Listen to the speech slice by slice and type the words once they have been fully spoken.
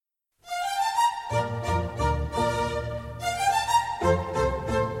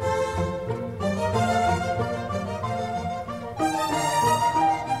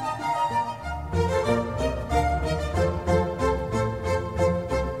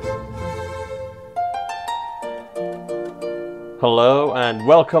Hello and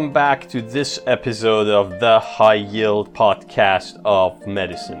welcome back to this episode of the High Yield Podcast of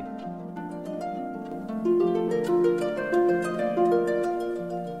Medicine.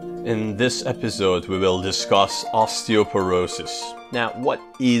 In this episode, we will discuss osteoporosis. Now, what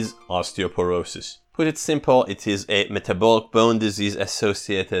is osteoporosis? Put it simple, it is a metabolic bone disease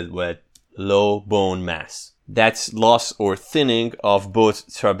associated with low bone mass. That's loss or thinning of both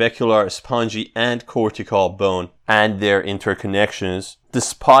trabecular, spongy, and cortical bone and their interconnections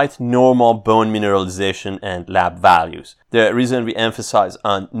despite normal bone mineralization and lab values. The reason we emphasize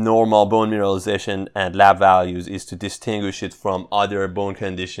on normal bone mineralization and lab values is to distinguish it from other bone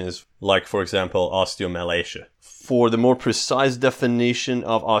conditions like, for example, osteomalacia. For the more precise definition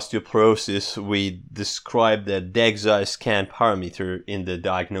of osteoporosis, we describe the DEXA scan parameter in the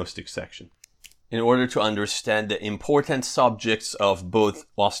diagnostic section. In order to understand the important subjects of both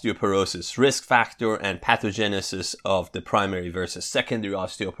osteoporosis risk factor and pathogenesis of the primary versus secondary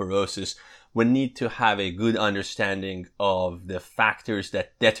osteoporosis, we need to have a good understanding of the factors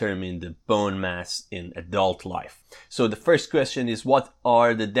that determine the bone mass in adult life. So the first question is, what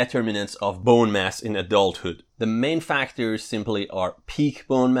are the determinants of bone mass in adulthood? The main factors simply are peak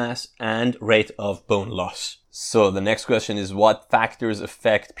bone mass and rate of bone loss. So the next question is, what factors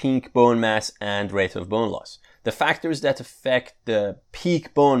affect peak bone mass and rate of bone loss? The factors that affect the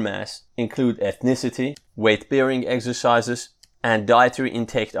peak bone mass include ethnicity, weight-bearing exercises, and dietary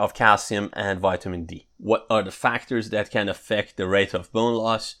intake of calcium and vitamin D. What are the factors that can affect the rate of bone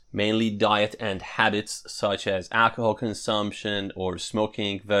loss? Mainly diet and habits such as alcohol consumption or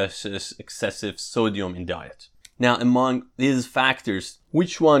smoking versus excessive sodium in diet. Now, among these factors,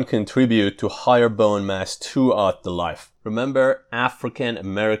 which one contribute to higher bone mass throughout the life? Remember, African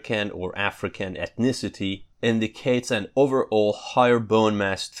American or African ethnicity indicates an overall higher bone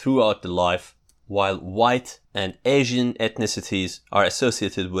mass throughout the life, while white and Asian ethnicities are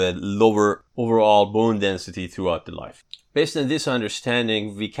associated with lower overall bone density throughout the life. Based on this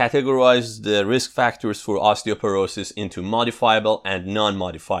understanding, we categorize the risk factors for osteoporosis into modifiable and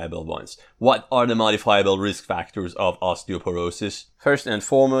non-modifiable ones. What are the modifiable risk factors of osteoporosis? First and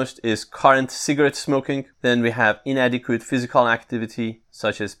foremost is current cigarette smoking. Then we have inadequate physical activity,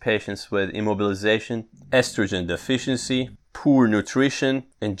 such as patients with immobilization, estrogen deficiency, poor nutrition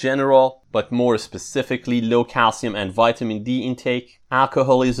in general, but more specifically low calcium and vitamin D intake,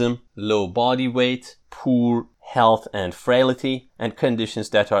 alcoholism, low body weight, poor health and frailty, and conditions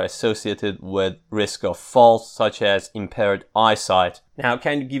that are associated with risk of falls, such as impaired eyesight. Now,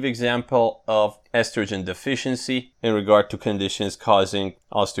 can you give example of estrogen deficiency in regard to conditions causing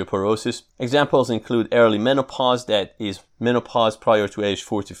osteoporosis? Examples include early menopause, that is menopause prior to age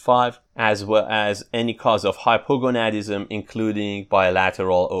 45, as well as any cause of hypogonadism, including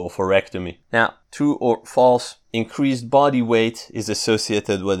bilateral oophorectomy. Now, true or false? Increased body weight is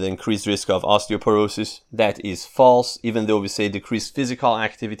associated with increased risk of osteoporosis. That is false. Even though we say decreased physical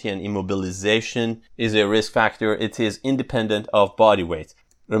activity and immobilization is a risk factor, it is independent of body weight.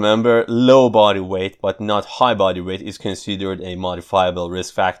 Remember, low body weight but not high body weight is considered a modifiable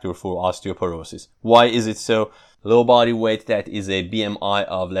risk factor for osteoporosis. Why is it so? Low body weight, that is a BMI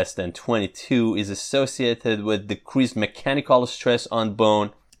of less than 22, is associated with decreased mechanical stress on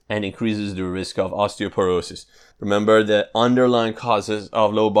bone and increases the risk of osteoporosis. Remember, the underlying causes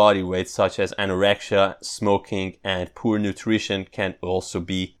of low body weight, such as anorexia, smoking, and poor nutrition, can also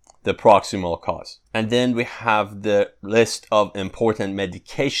be the proximal cause. And then we have the list of important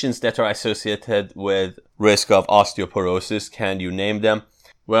medications that are associated with risk of osteoporosis. Can you name them?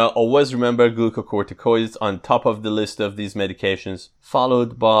 Well, always remember glucocorticoids on top of the list of these medications,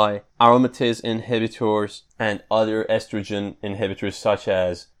 followed by aromatase inhibitors and other estrogen inhibitors such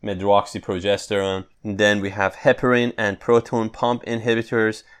as medroxyprogesterone. And then we have heparin and proton pump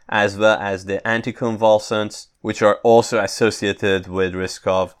inhibitors, as well as the anticonvulsants, which are also associated with risk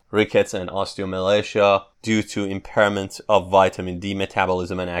of rickets and osteomalacia due to impairment of vitamin D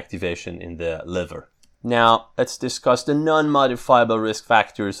metabolism and activation in the liver. Now, let's discuss the non-modifiable risk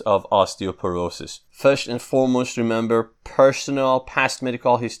factors of osteoporosis. First and foremost, remember personal past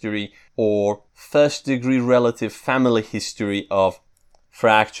medical history or first-degree relative family history of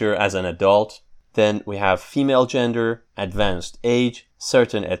fracture as an adult. Then we have female gender, advanced age,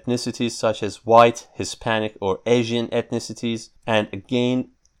 certain ethnicities such as white, Hispanic, or Asian ethnicities, and again,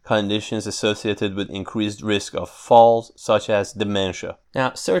 conditions associated with increased risk of falls, such as dementia.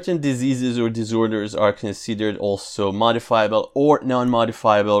 Now, certain diseases or disorders are considered also modifiable or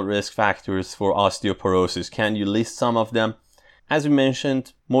non-modifiable risk factors for osteoporosis. Can you list some of them? As we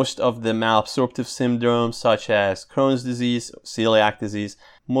mentioned, most of the malabsorptive syndromes such as Crohn's disease, celiac disease,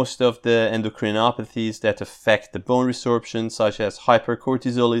 most of the endocrinopathies that affect the bone resorption such as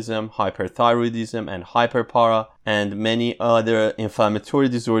hypercortisolism, hyperthyroidism, and hyperpara, and many other inflammatory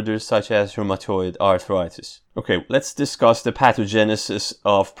disorders such as rheumatoid arthritis. Okay, let's discuss the pathogenesis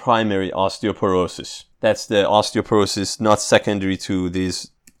of primary osteoporosis. That's the osteoporosis not secondary to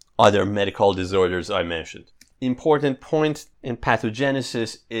these other medical disorders I mentioned. Important point in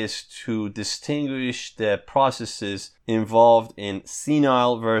pathogenesis is to distinguish the processes involved in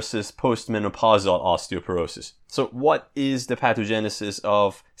senile versus postmenopausal osteoporosis. So what is the pathogenesis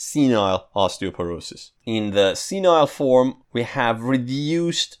of senile osteoporosis? In the senile form, we have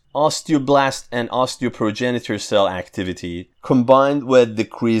reduced osteoblast and osteoprogenitor cell activity combined with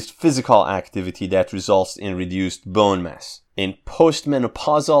decreased physical activity that results in reduced bone mass. In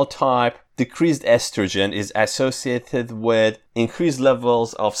postmenopausal type, decreased estrogen is associated with increased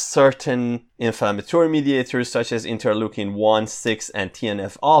levels of certain inflammatory mediators such as interleukin-1, 6, and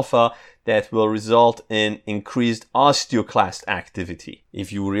TNF-alpha that will result in increased osteoclast activity.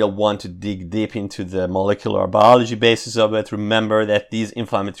 If you really want to dig deep into the molecular biology basis of it, remember that these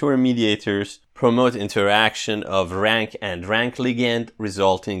inflammatory mediators promote interaction of rank and rank ligand,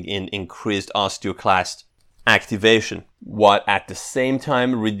 resulting in increased osteoclast activation, what at the same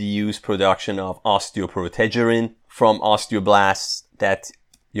time reduce production of osteoprotegerin from osteoblasts that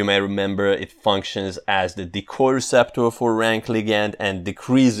you may remember it functions as the decoy receptor for rank ligand and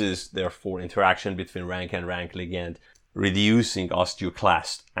decreases therefore interaction between rank and rank ligand, reducing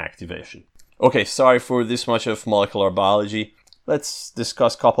osteoclast activation. Okay, sorry for this much of molecular biology. Let's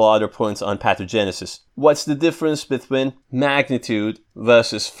discuss a couple other points on pathogenesis. What's the difference between magnitude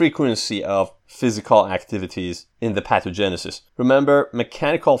versus frequency of physical activities in the pathogenesis? Remember,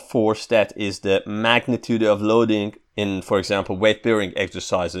 mechanical force, that is the magnitude of loading in, for example, weight-bearing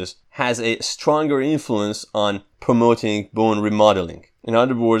exercises, has a stronger influence on promoting bone remodeling. In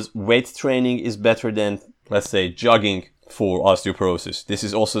other words, weight training is better than, let's say, jogging for osteoporosis. This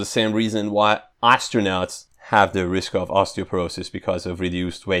is also the same reason why astronauts have the risk of osteoporosis because of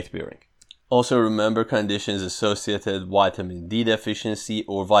reduced weight bearing. Also remember conditions associated with vitamin D deficiency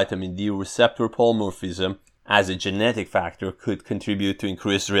or vitamin D receptor polymorphism as a genetic factor could contribute to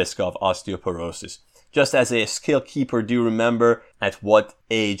increased risk of osteoporosis. Just as a skill keeper, do remember at what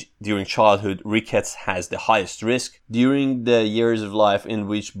age during childhood rickets has the highest risk? During the years of life in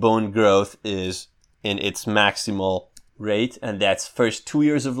which bone growth is in its maximal rate, and that's first 2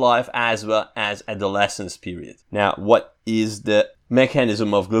 years of life as well as adolescence period. Now, what is the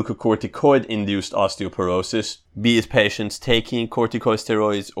mechanism of glucocorticoid-induced osteoporosis, be it patients taking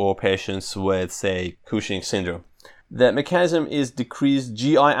corticosteroids or patients with, say, Cushing syndrome? The mechanism is decreased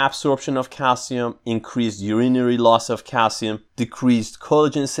GI absorption of calcium, increased urinary loss of calcium, decreased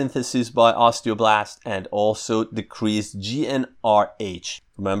collagen synthesis by osteoblasts, and also decreased GnRH.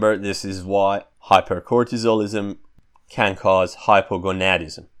 Remember, this is why hypercortisolism can cause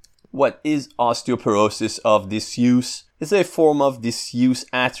hypogonadism. What is osteoporosis of disuse? It's a form of disuse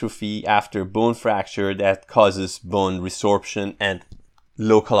atrophy after bone fracture that causes bone resorption and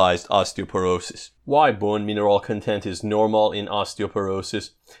localized osteoporosis. Why bone mineral content is normal in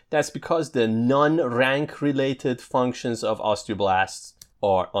osteoporosis? That's because the non-rank related functions of osteoblasts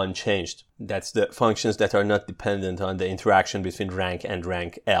are unchanged. That's the functions that are not dependent on the interaction between rank and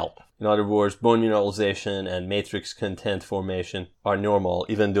rank L. In other words, bone mineralization and matrix content formation are normal,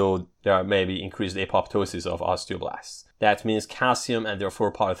 even though there may be increased apoptosis of osteoblasts. That means calcium and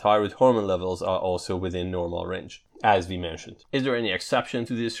therefore parathyroid hormone levels are also within normal range, as we mentioned. Is there any exception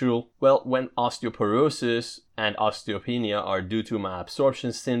to this rule? Well, when osteoporosis and osteopenia are due to malabsorption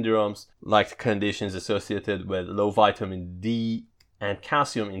syndromes, like conditions associated with low vitamin D and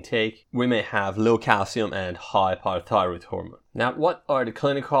calcium intake, we may have low calcium and high parathyroid hormone. Now, what are the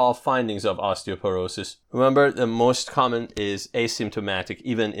clinical findings of osteoporosis? Remember, the most common is asymptomatic,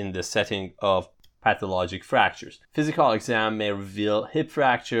 even in the setting of pathologic fractures. Physical exam may reveal hip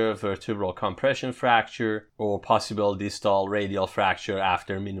fracture, vertebral compression fracture, or possible distal radial fracture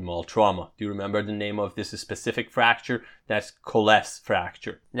after minimal trauma. Do you remember the name of this specific fracture? That's Colles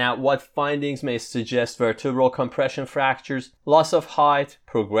fracture. Now, what findings may suggest vertebral compression fractures? Loss of height,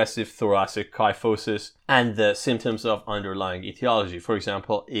 progressive thoracic kyphosis, and the symptoms of underlying etiology. For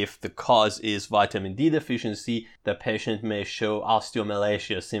example, if the cause is vitamin D deficiency, the patient may show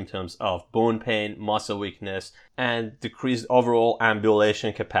osteomalacia symptoms of bone pain, muscle weakness, and decreased overall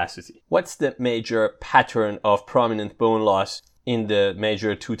ambulation capacity. What's the major pattern of prominent bone loss in the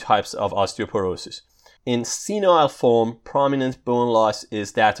major two types of osteoporosis? In senile form, prominent bone loss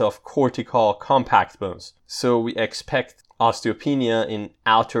is that of cortical compact bones. So we expect osteopenia in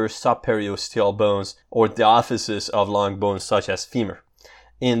outer subperiosteal bones or diaphysis of long bones such as femur.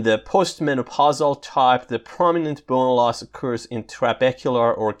 In the postmenopausal type, the prominent bone loss occurs in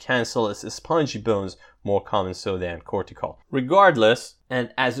trabecular or cancellous spongy bones, more common so than cortical. Regardless,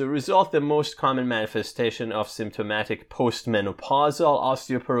 and as a result, the most common manifestation of symptomatic postmenopausal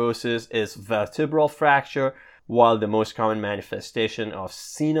osteoporosis is vertebral fracture, while the most common manifestation of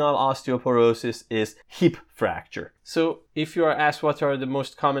senile osteoporosis is hip fracture. So if you are asked what are the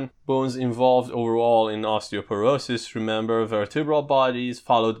most common bones involved overall in osteoporosis, remember vertebral bodies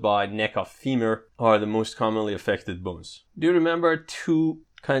followed by neck of femur are the most commonly affected bones. Do you remember two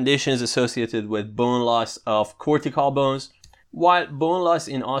conditions associated with bone loss of cortical bones? While bone loss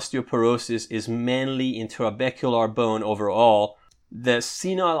in osteoporosis is mainly in trabecular bone overall, the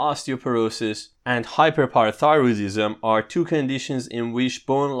senile osteoporosis and hyperparathyroidism are two conditions in which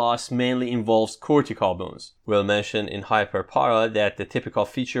bone loss mainly involves cortical bones. We'll mention in hyperpara that the typical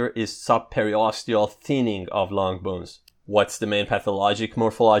feature is subperiosteal thinning of long bones. What's the main pathologic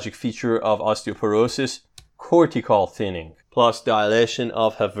morphologic feature of osteoporosis? Cortical thinning, plus dilation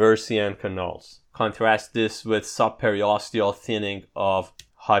of Haversian canals. Contrast this with subperiosteal thinning of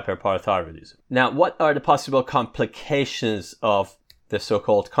hyperparathyroidism. Now, what are the possible complications of the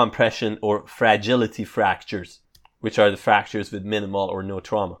so-called compression or fragility fractures, which are the fractures with minimal or no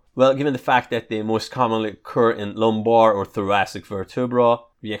trauma? Well, given the fact that they most commonly occur in lumbar or thoracic vertebra,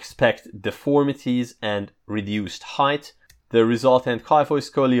 we expect deformities and reduced height. The resultant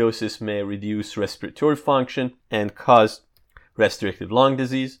kyphoscoliosis may reduce respiratory function and cause restrictive lung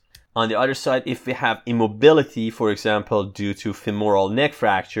disease. On the other side, if we have immobility, for example, due to femoral neck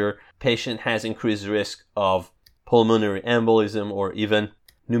fracture, patient has increased risk of pulmonary embolism or even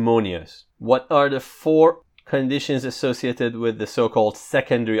pneumonias. What are the four conditions associated with the so-called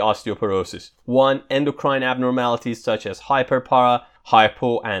secondary osteoporosis? 1. Endocrine abnormalities such as hyperpara,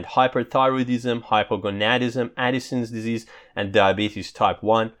 hypo and hyperthyroidism, hypogonadism, Addison's disease, and diabetes type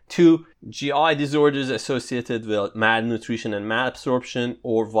 1. 2. GI disorders associated with malnutrition and malabsorption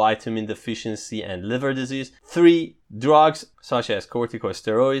or vitamin deficiency and liver disease. 3. Drugs such as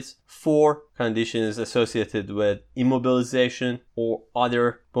corticosteroids. 4. Conditions associated with immobilization or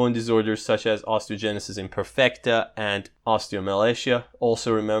other bone disorders such as osteogenesis imperfecta and osteomalacia.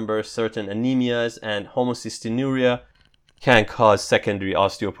 Also remember, certain anemias and homocystinuria can cause secondary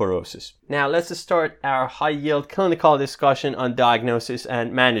osteoporosis. Now let's start our high-yield clinical discussion on diagnosis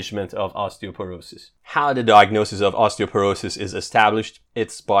and management of osteoporosis. How the diagnosis of osteoporosis is established?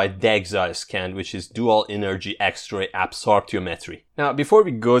 It's by DEXA scan, which is dual energy X-ray absorptiometry. Now, before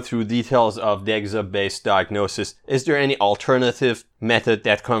we go through details of DEXA-based diagnosis, is there any alternative method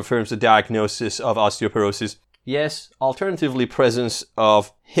that confirms the diagnosis of osteoporosis? Yes, alternatively, presence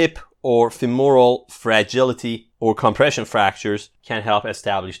of hip or femoral fragility or compression fractures can help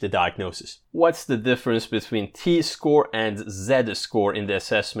establish the diagnosis. What's the difference between T-score and Z-score in the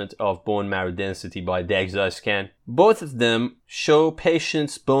assessment of bone marrow density by DEXA scan? Both of them show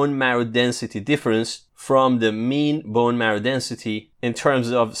patients' bone marrow density difference from the mean bone marrow density in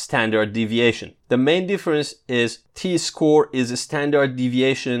terms of standard deviation. The main difference is T-score is a standard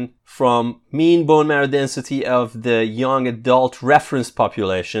deviation from mean bone marrow density of the young adult reference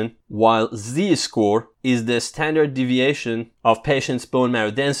population, while Z-score is the standard deviation of patients' bone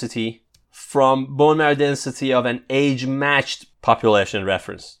marrow density from bone marrow density of an age-matched population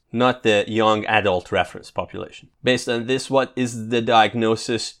reference, not the young adult reference population. Based on this, what is the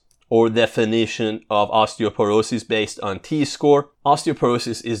diagnosis or definition of osteoporosis based on T-score?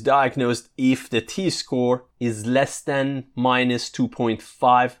 Osteoporosis is diagnosed if the T-score is less than minus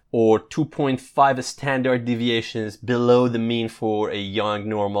 2.5 or 2.5 standard deviations below the mean for a young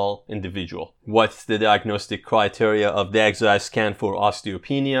normal individual. What's the diagnostic criteria of the DEXA scan for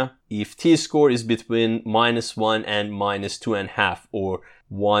osteopenia? If T-score is between minus 1 and minus 2.5 or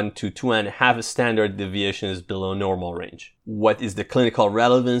 1 to 2.5 standard deviations below normal range. What is the clinical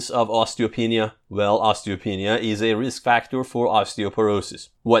relevance of osteopenia? Well, osteopenia is a risk factor for osteoporosis.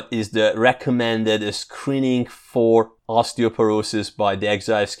 What is the recommended screening for osteoporosis by the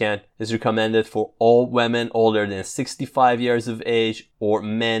DEXA scan? Is recommended for all women older than 65 years of age or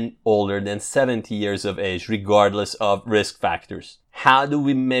men older than 70 years of age, regardless of risk factors. How do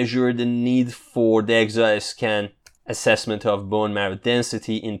we measure the need for the DEXA scan assessment of bone marrow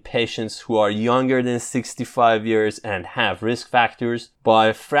density in patients who are younger than 65 years and have risk factors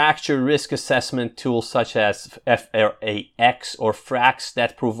by fracture risk assessment tools such as FRAX or FRAX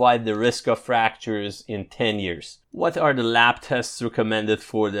that provide the risk of fractures in 10 years. What are the lab tests recommended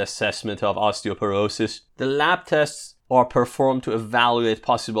for the assessment of osteoporosis? The lab tests are performed to evaluate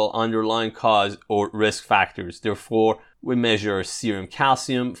possible underlying cause or risk factors. Therefore, we measure serum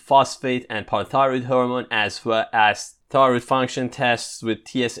calcium, phosphate, and parathyroid hormone, as well as thyroid function tests with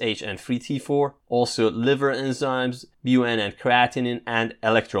TSH and free T4, also liver enzymes, BUN and creatinine, and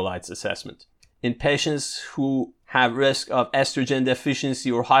electrolytes assessment. In patients who have risk of estrogen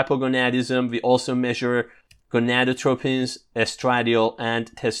deficiency or hypogonadism, we also measure gonadotropins, estradiol,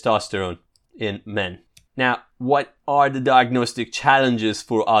 and testosterone in men. Now, what are the diagnostic challenges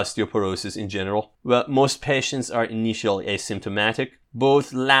for osteoporosis in general? Well, most patients are initially asymptomatic.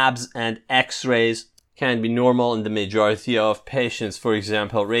 Both labs and X-rays can be normal in the majority of patients. For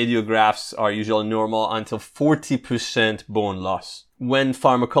example, radiographs are usually normal until 40% bone loss. When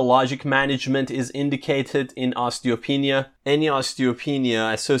pharmacologic management is indicated in osteopenia, any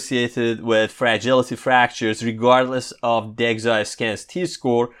osteopenia associated with fragility fractures, regardless of DEXA scans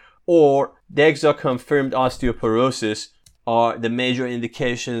T-score, or DEXA-confirmed osteoporosis are the major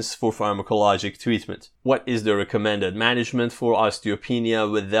indications for pharmacologic treatment. What is the recommended management for osteopenia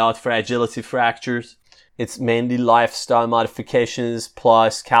without fragility fractures? It's mainly lifestyle modifications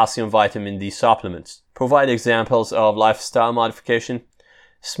plus calcium vitamin D supplements. Provide examples of lifestyle modification: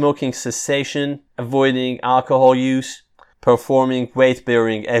 smoking cessation, avoiding alcohol use, performing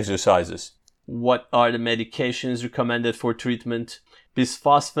weight-bearing exercises. What are the medications recommended for treatment?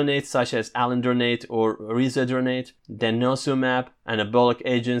 Bisphosphonates such as alendronate or risedronate, denosumab, anabolic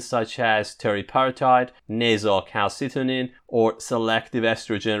agents such as teriparatide, nasal calcitonin, or selective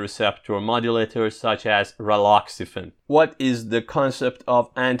estrogen receptor modulators such as raloxifene. What is the concept of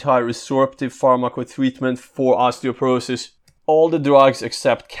anti-resorptive pharmacotreatment for osteoporosis? All the drugs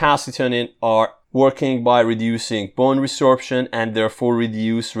except calcitonin are working by reducing bone resorption and therefore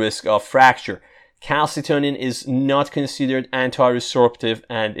reduce risk of fracture. Calcitonin is not considered anti-resorptive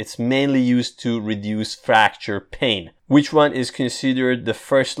and it's mainly used to reduce fracture pain. Which one is considered the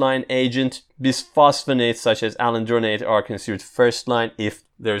first-line agent? Bisphosphonates such as alendronate are considered first-line if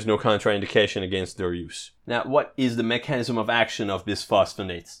there is no contraindication against their use. Now, what is the mechanism of action of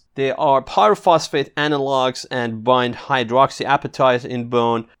bisphosphonates? They are pyrophosphate analogs and bind hydroxyapatite in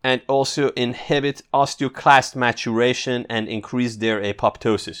bone and also inhibit osteoclast maturation and increase their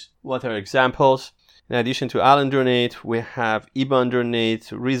apoptosis. What are examples? In addition to alendronate, we have ibandronate,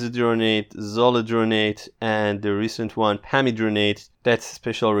 risedronate, zoledronate, and the recent one, pamidronate, that's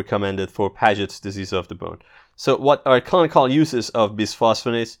specially recommended for Paget's disease of the bone. So what are clinical uses of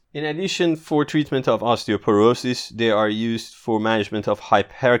bisphosphonates? In addition, for treatment of osteoporosis, they are used for management of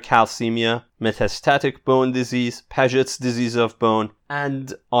hypercalcemia, metastatic bone disease, Paget's disease of bone,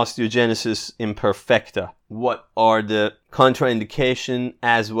 and osteogenesis imperfecta. What are the contraindications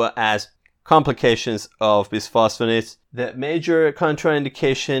as well as complications of bisphosphonates? The major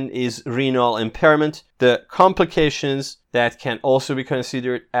contraindication is renal impairment. The complications that can also be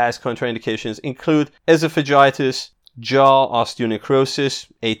considered as contraindications include esophagitis, jaw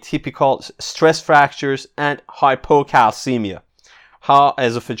osteonecrosis, atypical stress fractures, and hypocalcemia. How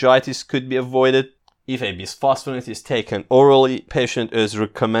esophagitis could be avoided? If a bisphosphonate is taken orally, patient is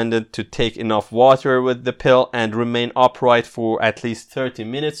recommended to take enough water with the pill and remain upright for at least 30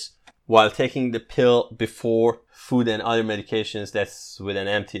 minutes. While taking the pill before food and other medications, that's with an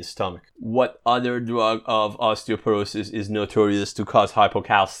empty stomach. What other drug of osteoporosis is notorious to cause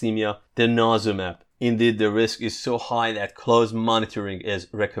hypocalcemia? Denosumab. Indeed, the risk is so high that close monitoring is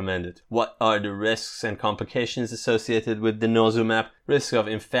recommended. What are the risks and complications associated with denosumab? Risk of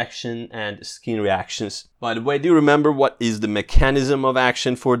infection and skin reactions. By the way, do you remember what is the mechanism of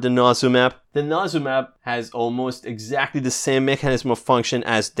action for denosumab? Denosumab has almost exactly the same mechanism of function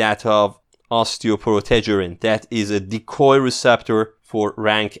as that of osteoporotegerin. That is a decoy receptor for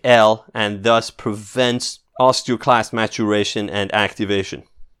rank L and thus prevents osteoclast maturation and activation.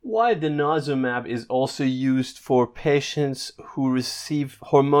 Why denosumab is also used for patients who receive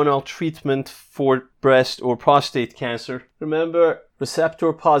hormonal treatment for breast or prostate cancer. Remember,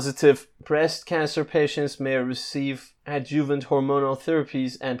 receptor-positive breast cancer patients may receive adjuvant hormonal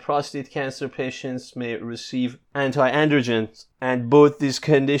therapies and prostate cancer patients may receive anti-androgens. And both these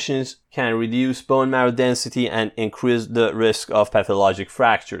conditions can reduce bone marrow density and increase the risk of pathologic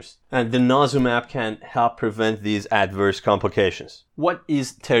fractures. And denosumab can help prevent these adverse complications. What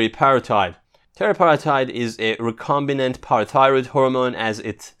is teriparatide? Teriparatide is a recombinant parathyroid hormone, as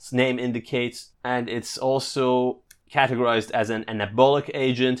its name indicates, and it's also categorized as an anabolic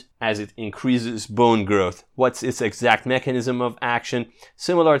agent as it increases bone growth. What's its exact mechanism of action?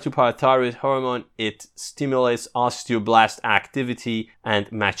 Similar to parathyroid hormone, it stimulates osteoblast activity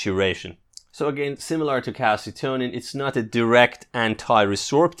and maturation. So again, similar to calcitonin, it's not a direct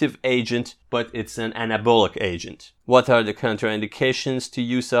anti-resorptive agent, but it's an anabolic agent. What are the contraindications to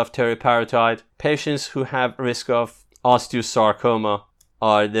use of teriparatide? Patients who have risk of osteosarcoma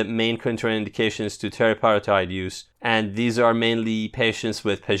are the main contraindications to teriparatide use, and these are mainly patients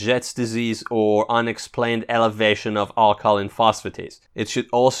with Paget's disease or unexplained elevation of alkaline phosphatase. It should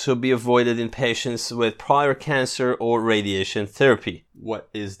also be avoided in patients with prior cancer or radiation therapy. What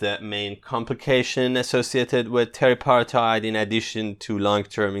is the main complication associated with teriparatide in addition to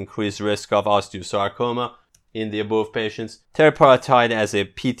long-term increased risk of osteosarcoma? In the above patients, teriparatide as a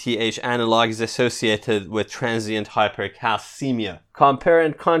PTH analog is associated with transient hypercalcemia. Compare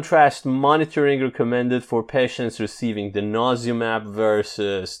and contrast monitoring recommended for patients receiving denosumab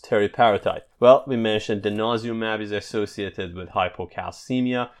versus teriparatide. Well, we mentioned denosumab is associated with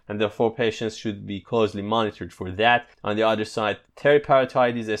hypocalcemia, and therefore patients should be closely monitored for that. On the other side,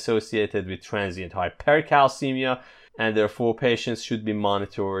 teriparatide is associated with transient hypercalcemia, and therefore patients should be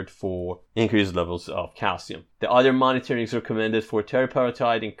monitored for increased levels of calcium. The other monitorings recommended for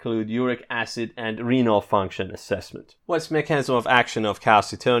teriparatide include uric acid and renal function assessment. What's the mechanism of action of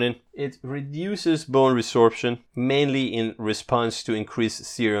calcitonin? It reduces bone resorption, mainly in response to increased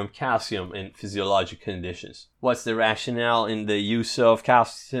serum calcium in physiologic conditions. What's the rationale in the use of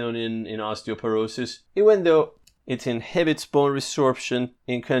calcitonin in osteoporosis? Even though it inhibits bone resorption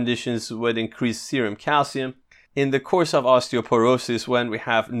in conditions with increased serum calcium, in the course of osteoporosis, when we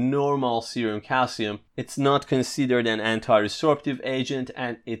have normal serum calcium, it's not considered an anti-resorptive agent,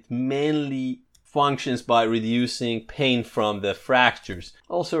 and it mainly functions by reducing pain from the fractures.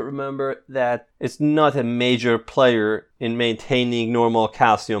 Also remember that it's not a major player in maintaining normal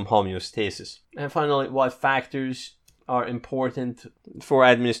calcium homeostasis. And finally, what factors are important for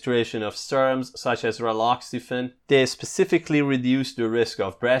administration of serums such as raloxifene? They specifically reduce the risk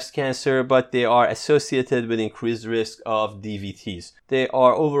of breast cancer, but they are associated with increased risk of DVTs. They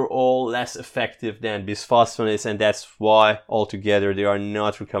are overall less effective than bisphosphonates, and that's why altogether they are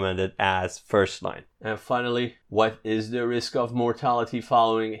not recommended as first line. And finally, what is the risk of mortality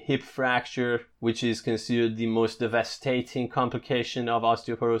following hip fracture, which is considered the most devastating complication of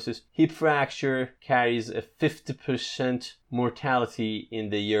osteoporosis? Hip fracture carries a 50% mortality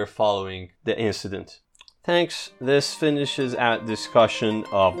in the year following the incident. Thanks. This finishes our discussion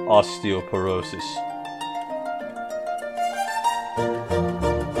of osteoporosis.